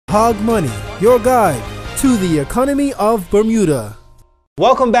Hog Money, your guide to the economy of Bermuda.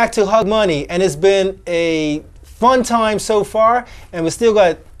 Welcome back to Hog Money, and it's been a fun time so far, and we still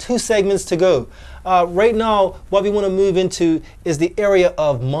got 2 segments to go. Right now, what we want to move into is the area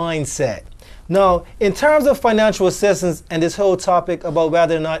of mindset. Now, in terms of financial assistance and this whole topic about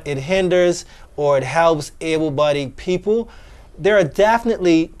whether or not it hinders or it helps able-bodied people, there are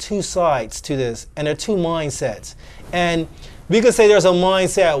definitely 2 sides to this, and there are 2 mindsets. And we could say there's a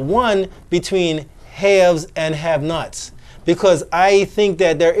mindset, one, between haves and have-nots, because I think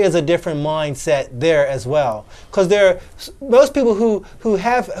that there is a different mindset there as well. Because most people who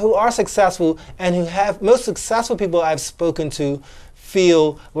are successful and most successful people I've spoken to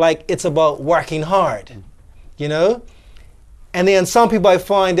feel like it's about working hard, you know? And then some people I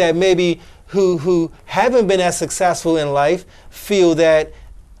find that maybe who haven't been as successful in life feel that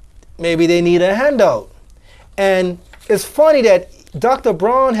maybe they need a handout. And it's funny that Dr.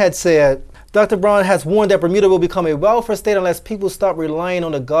 Braun has warned that Bermuda will become a welfare state unless people stop relying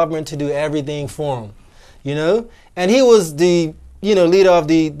on the government to do everything for them, you know? And he was the, leader of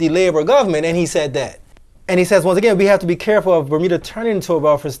the Labour government, and he said that. And he says, once again, we have to be careful of Bermuda turning into a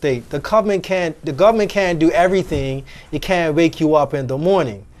welfare state. The government can't do everything. It can't wake you up in the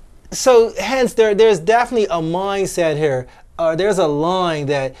morning. So hence, there's definitely a mindset here. There's a line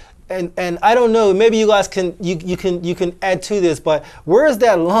that, and I don't know, maybe you guys can add to this, but where is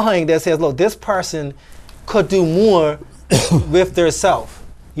that line that says, look, this person could do more with their self,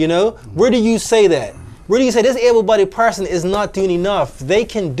 you know? Where do you say that? Where do you say this able-bodied person is not doing enough? They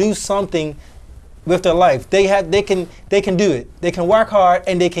can do something with their life. They can do it. They can work hard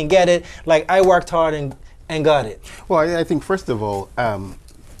and they can get it. Like I worked hard and got it. Well, I think first of all,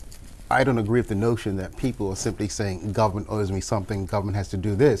 I don't agree with the notion that people are simply saying government owes me something, government has to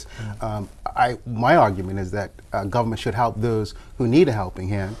do this. My argument is that government should help those who need a helping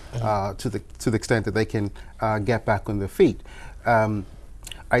hand to the extent that they can get back on their feet.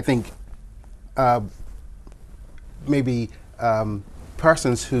 I think maybe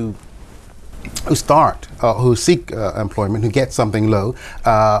persons who seek employment, who get something low,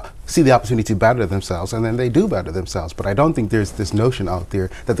 see the opportunity to better themselves, and then they do better themselves. But I don't think there's this notion out there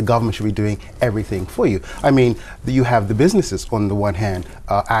that the government should be doing everything for you. I mean, you have the businesses on the one hand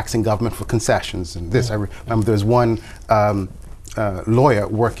asking government for concessions and this. I remember there's one lawyer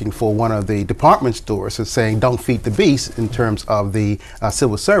working for one of the department stores is saying don't feed the beast in terms of the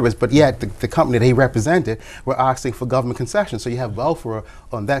civil service, but yet the company that he represented were asking for government concessions. So you have welfare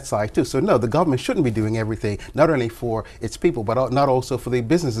on that side too. So no, the government shouldn't be doing everything, not only for its people, but not also for the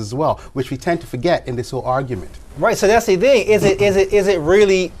businesses as well, which we tend to forget in this whole argument. Right, so that's the thing. Is it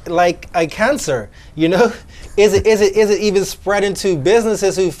really like a cancer? You know, is it even spreading to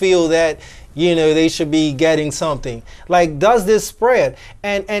businesses who feel that they should be getting something? Like, does this spread?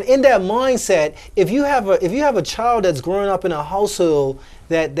 And in that mindset, if you have a child that's growing up in a household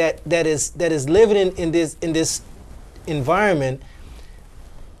that is living in this environment,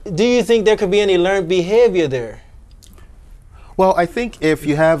 do you think there could be any learned behavior there? Well, I think if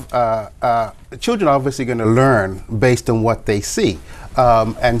you have children are obviously going to learn based on what they see.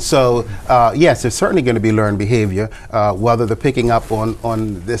 And so, yes, there's certainly going to be learned behavior, whether they're picking up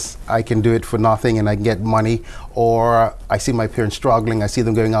on this, I can do it for nothing and I can get money, or I see my parents struggling, I see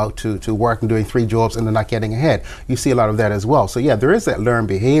them going out to work and doing 3 jobs and they're not getting ahead. You see a lot of that as well. So yeah, there is that learned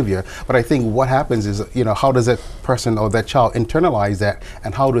behavior, but I think what happens is, how does that person or that child internalize that,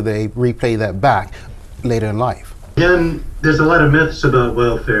 and how do they replay that back later in life? Again, there's a lot of myths about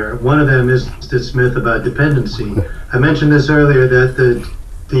welfare. One of them is this myth about dependency. I mentioned this earlier, that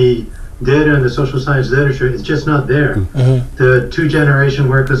the data in the social science literature is just not there. The 2-generation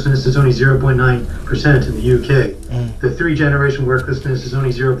worklessness is only 0.9% in the UK. The 3-generation worklessness is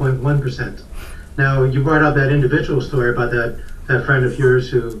only 0.1%. Now, you brought up that individual story about that friend of yours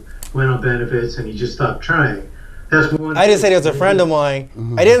who went on benefits and he just stopped trying. That's one. I didn't say there was a friend of mine.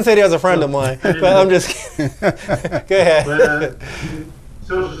 I didn't say there was a friend of mine, but I'm just kidding. Go ahead. But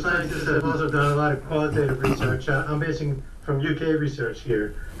social scientists have also done a lot of qualitative research. I'm basing from UK research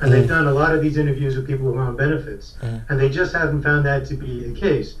here, and they've done a lot of these interviews with people who are on benefits, and they just haven't found that to be the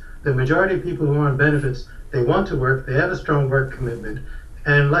case. The majority of people who are on benefits, they want to work, they have a strong work commitment,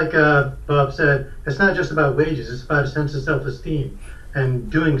 and like Bob said, it's not just about wages, it's about a sense of self-esteem and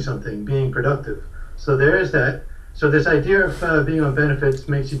doing something, being productive. So there is that. So this idea of being on benefits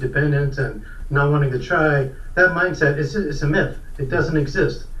makes you dependent and not wanting to try, that mindset is a myth. It doesn't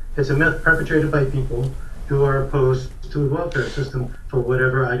exist. It's a myth perpetrated by people who are opposed to the welfare system for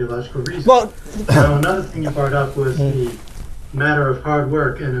whatever ideological reason. Well, now, another thing you brought up was matter of hard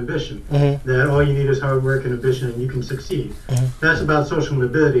work and ambition. That all you need is hard work and ambition and you can succeed. That's about social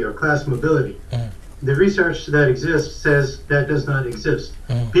mobility or class mobility. The research that exists says that does not exist.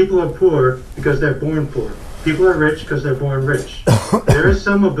 People are poor because they're born poor. People are rich because they're born rich. There is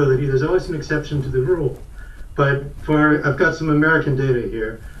some mobility. There's always an exception to the rule. But I've got some American data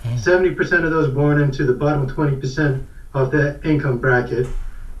here. 70% of those born into the bottom 20% of the income bracket,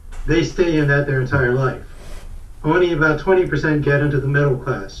 they stay in that their entire life. Only about 20% get into the middle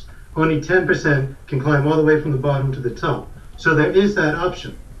class. Only 10% can climb all the way from the bottom to the top. So there is that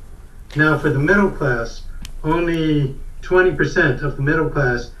option. Now for the middle class, only 20% of the middle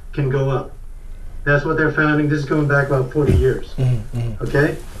class can go up. That's what they're founding. This is going back about 40 years.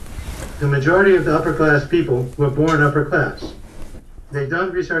 Okay? The majority of the upper class people were born upper class. They've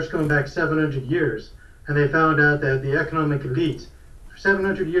done research going back 700 years, and they found out that the economic elite, for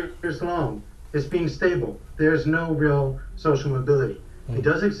 700 years long, is being stable. There's no real social mobility. It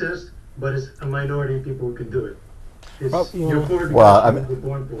does exist, but it's a minority of people who can do it. You're poor because you were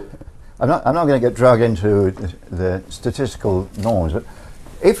born poor. I'm not going to get dragged into the statistical norms, but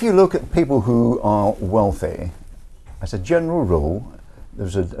if you look at people who are wealthy, as a general rule,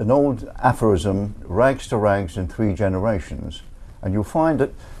 there's an old aphorism, rags to rags in 3 generations, and you'll find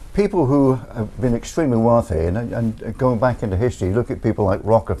that people who have been extremely wealthy, and going back into history, look at people like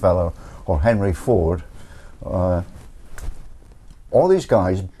Rockefeller or Henry Ford, all these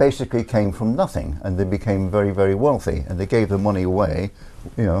guys basically came from nothing, and they became very, very wealthy, and they gave the money away,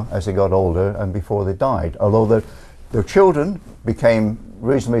 you know, as they got older and before they died. Although their children became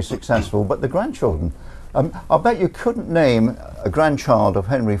reasonably successful, but the grandchildren, I bet you couldn't name a grandchild of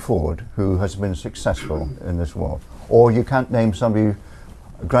Henry Ford who has been successful in this world, or you can't name somebody,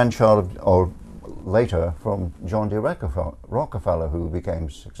 a grandchild or later from John D. Rockefeller who became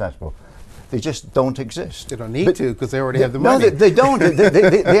successful. They just don't exist. They don't need to because they already have the money. No, they don't.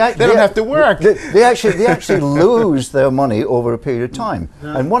 They don't have to work. They actually lose their money over a period of time.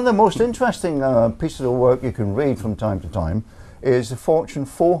 And one of the most interesting pieces of work you can read from time to time is the Fortune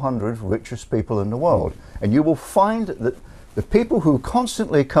 400 richest people in the world. And you will find that the people who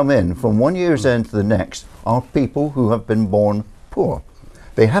constantly come in from one year's end to the next are people who have been born poor.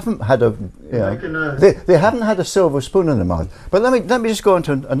 They haven't had a, you know, they haven't had a silver spoon in their mouth. But let me just go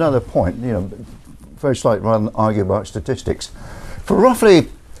into another point. You know, very slight, rather than argue about statistics. For roughly,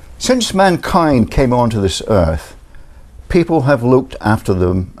 since mankind came onto this earth, people have looked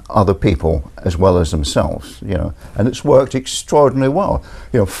after other people as well as themselves. You know, and it's worked extraordinarily well.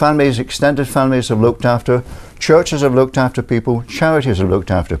 You know, families, extended families have looked after, churches have looked after people, charities have looked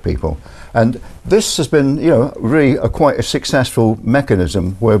after people. And this has been, you know, really quite a successful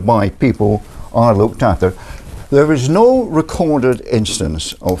mechanism whereby people are looked after. There is no recorded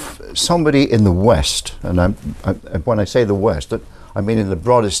instance of somebody in the West, and when I say the West, I mean in the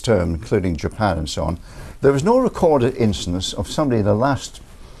broadest term, including Japan and so on. There is no recorded instance of somebody in the last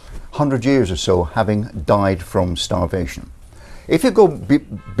 100 years or so having died from starvation. If you go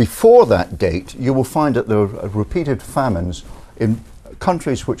before that date, you will find that there are repeated famines in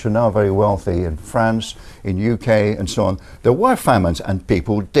countries which are now very wealthy, in France, in UK and so on. There were famines and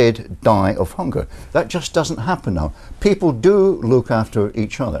people did die of hunger. That just doesn't happen now. People do look after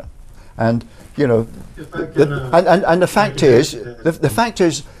each other. And you know, the fact is, the fact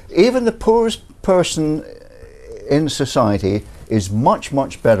is, even the poorest person in society is much,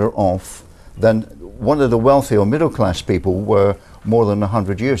 much better off than one of the wealthy or middle class people were more than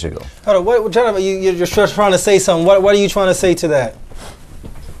 100 years ago. Hold on, Jonathan, you're just trying to say something. What are you trying to say to that?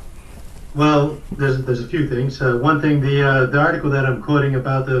 Well, there's a few things. One thing, the article that I'm quoting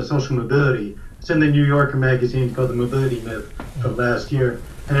about the social mobility, it's in the New Yorker magazine called The Mobility Myth of last year.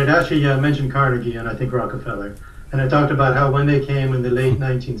 And it actually mentioned Carnegie and I think Rockefeller. And it talked about how when they came in the late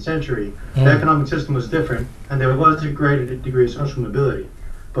 19th century, the economic system was different and there was a greater degree of social mobility.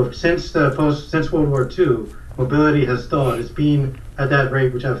 But since World War II, mobility has stalled. It's been at that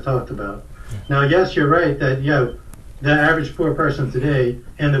rate which I've talked about. Now, yes, you're right that, the average poor person today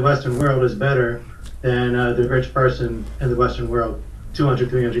in the Western world is better than the rich person in the Western world 200,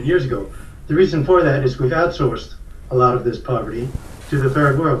 300 years ago. The reason for that is we've outsourced a lot of this poverty to the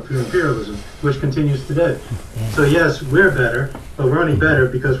third world through imperialism, which continues today. So yes, we're better, but we're only better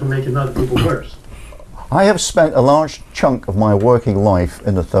because we're making other people worse. I have spent a large chunk of my working life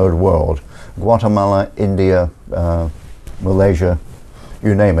in the third world, Guatemala, India, Malaysia,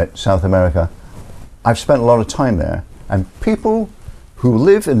 you name it, South America. I've spent a lot of time there, and people who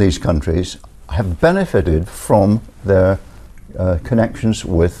live in these countries have benefited from their connections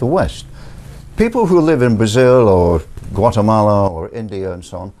with the West. People who live in Brazil or Guatemala or India and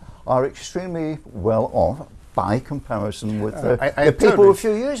so on are extremely well off by comparison with I the people totally, a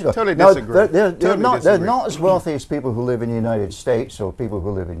few years ago. Totally now, disagree. they're not as wealthy as people who live in the United States or people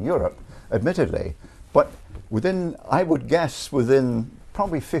who live in Europe, admittedly. But I would guess within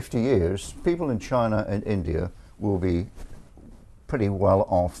probably 50 years, people in China and India will be pretty well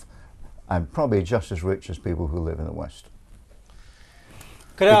off and probably just as rich as people who live in the West.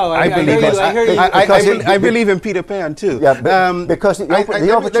 Cordell, I believe in Peter Pan too. Yeah, because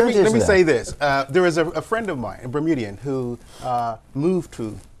the opportunity is let me there. say this. There is a friend of mine, a Bermudian, who moved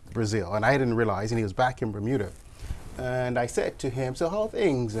to Brazil, and I didn't realize, and he was back in Bermuda. And I said to him, so how are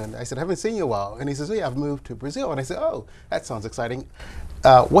things? And I said, I haven't seen you in a while. And he says, yeah, I've moved to Brazil. And I said, oh, that sounds exciting.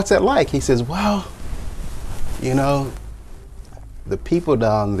 What's that like? He says, well, you know, the people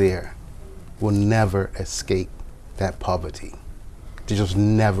down there will never escape that poverty. They just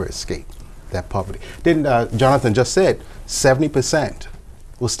never escape that poverty. Didn't Jonathan just said 70%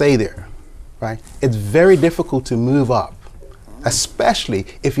 will stay there, right? It's very difficult to move up, especially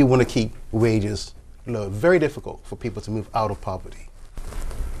if you want to keep wages low. Very difficult for people to move out of poverty.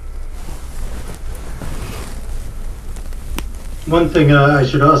 One thing I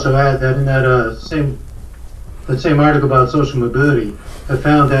should also add that in that same article about social mobility, I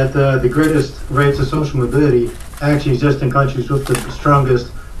found that the greatest rates of social mobility actually exist in countries with the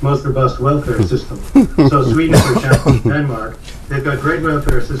strongest, most robust welfare system. So Sweden, for example, Denmark, they've got great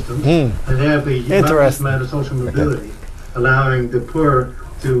welfare systems, and they have the largest amount of social mobility, allowing the poor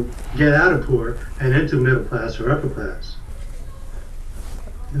to get out of poor and into middle class or upper class.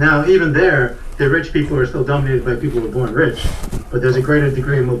 Now, even there, the rich people are still dominated by people who are born rich, but there's a greater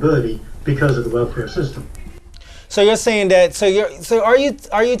degree of mobility because of the welfare system. So you're saying that?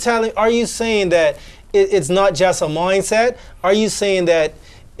 Are you saying that it's not just a mindset? Are you saying that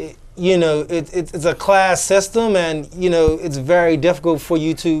it's a class system, and it's very difficult for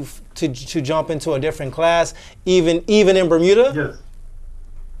you to jump into a different class, even in Bermuda? Yes.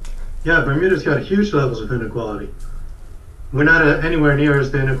 Yeah, Bermuda's got huge levels of inequality. We're not anywhere near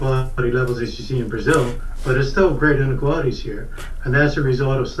as the inequality levels as you see in Brazil, but it's still great inequalities here. And that's a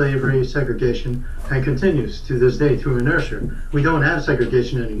result of slavery, segregation, and continues to this day through inertia. We don't have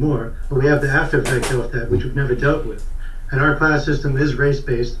segregation anymore, but we have the after effects of that, which we've never dealt with. And our class system is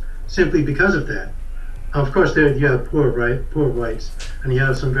race-based simply because of that. Of course, there you have poor whites, and you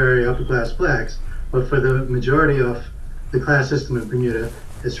have some very upper-class blacks, but for the majority of the class system in Bermuda,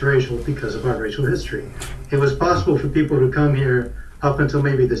 it's racial because of our racial history. It was possible for people to come here up until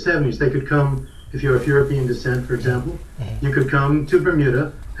maybe the 70s. They could come, if you're of European descent, for example, you could come to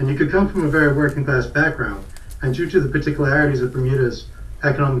Bermuda, and you could come from a very working class background. And due to the particularities of Bermuda's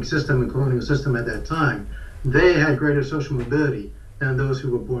economic system and colonial system at that time, they had greater social mobility than those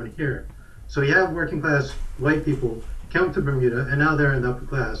who were born here. So you have working class white people come to Bermuda, and now they're in the upper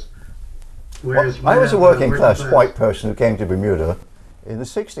class. Whereas I was a working class white person who came to Bermuda in the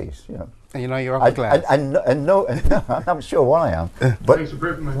 60s, And you're upper class. And no, I'm sure what I am. Thanks for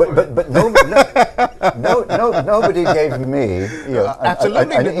proving my point. But nobody gave me,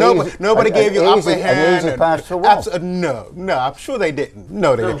 absolutely, nobody gave you upper hand. An easy path to wealth. No, I'm sure they didn't.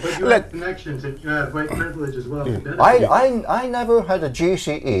 No, they didn't. But you have connections and you have white privilege as well. I never had a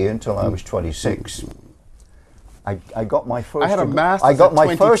GCE until I was 26. I got my first. I had a master's at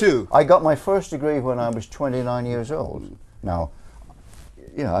 22. I got my first degree when I was 29 years old. Now,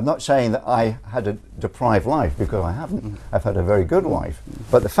 I'm not saying that I had a deprived life, because I haven't. I've had a very good life.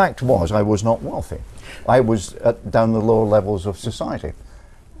 But the fact was, I was not wealthy. I was down the lower levels of society.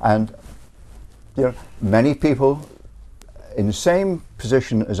 And many people in the same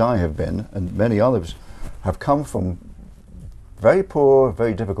position as I have been, and many others, have come from very poor,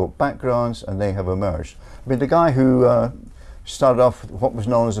 very difficult backgrounds, and they have emerged. I mean, the guy who started off with what was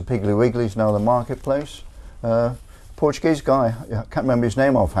known as the Piggly Wiggly's, now the Marketplace, Portuguese guy, I can't remember his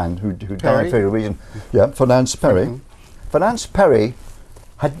name offhand, who died for a reason. Yeah, Finance Perry. Finance Perry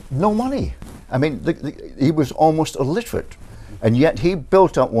had no money. I mean, he was almost illiterate, and yet he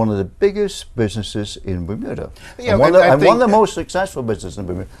built up one of the biggest businesses in Bermuda, and one of the most successful businesses in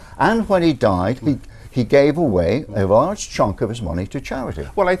Bermuda. And when he died, he gave away a large chunk of his money to charity.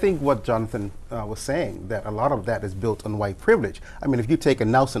 Well, I think what Jonathan was saying, that a lot of that is built on white privilege. I mean, if you take a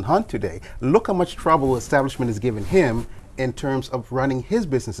Nelson Hunt today, look how much trouble establishment has given him in terms of running his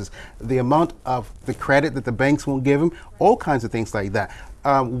businesses. The amount of the credit that the banks won't give him, all kinds of things like that.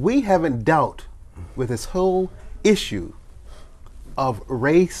 We haven't dealt with this whole issue of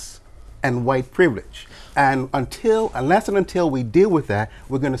race and white privilege. And unless and until we deal with that,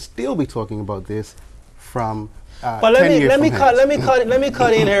 we're going to still be talking about this from but let me cut in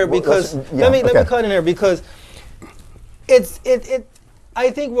here because let me cut in here because I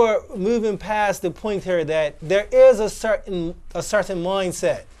think we're moving past the point here that there is a certain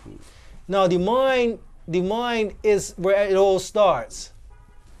mindset. Now the mind is where it all starts,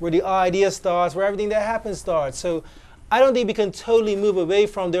 where the idea starts, where everything that happens starts. So I don't think we can totally move away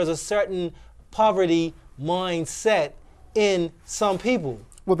from there's a certain poverty mindset in some people.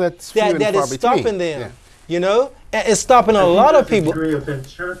 Well, that's that is stopping them. Yeah. You know, and it's stopping a lot of people.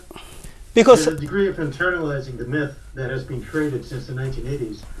 Because there's a degree of internalizing the myth that has been created since the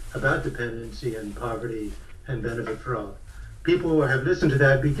 1980s about dependency and poverty and benefit for all. People have listened to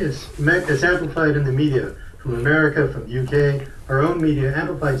that because it's amplified in the media from America, from the UK. Our own media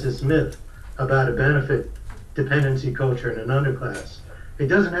amplifies this myth about a benefit dependency culture and an underclass. It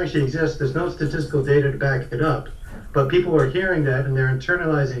doesn't actually exist. There's no statistical data to back it up. But people are hearing that and they're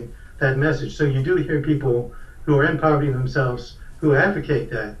internalizing that message. So you do hear people who are in poverty themselves who advocate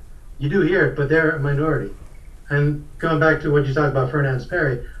that. You do hear it, but they're a minority. And going back to what you talked about Fernand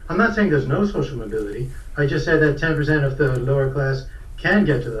Perry, I'm not saying there's no social mobility. I just said that 10% of the lower class can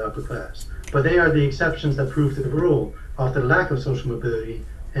get to the upper class. But they are the exceptions that prove to the rule of the lack of social mobility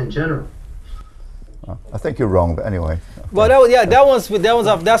in general. I think you're wrong, but anyway. Well, that one's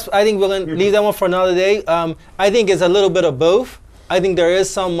off. I think we're going to leave that one for another day. I think it's a little bit of both. I think there is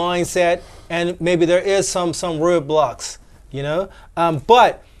some mindset, and maybe there is some roadblocks, you know.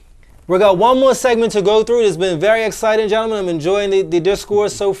 But we got one more segment to go through. It's been very exciting, gentlemen. I'm enjoying the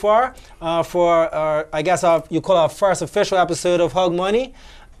discourse so far for our, I guess you call our first official episode of Hug Money.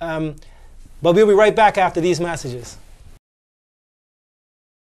 But we'll be right back after these messages.